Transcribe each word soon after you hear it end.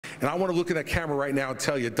And I want to look at that camera right now and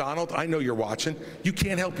tell you, Donald, I know you're watching. You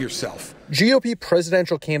can't help yourself. GOP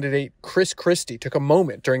presidential candidate Chris Christie took a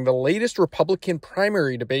moment during the latest Republican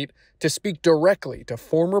primary debate to speak directly to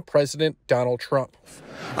former President Donald Trump.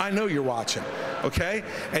 I know you're watching, okay?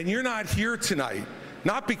 And you're not here tonight,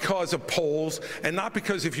 not because of polls and not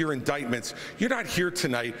because of your indictments. You're not here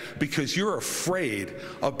tonight because you're afraid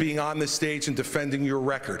of being on the stage and defending your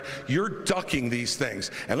record. You're ducking these things.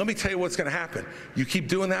 And let me tell you what's going to happen. You keep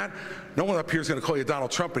doing that, no one up here is going to call you Donald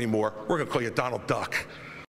Trump anymore. We're going to call you Donald Duck.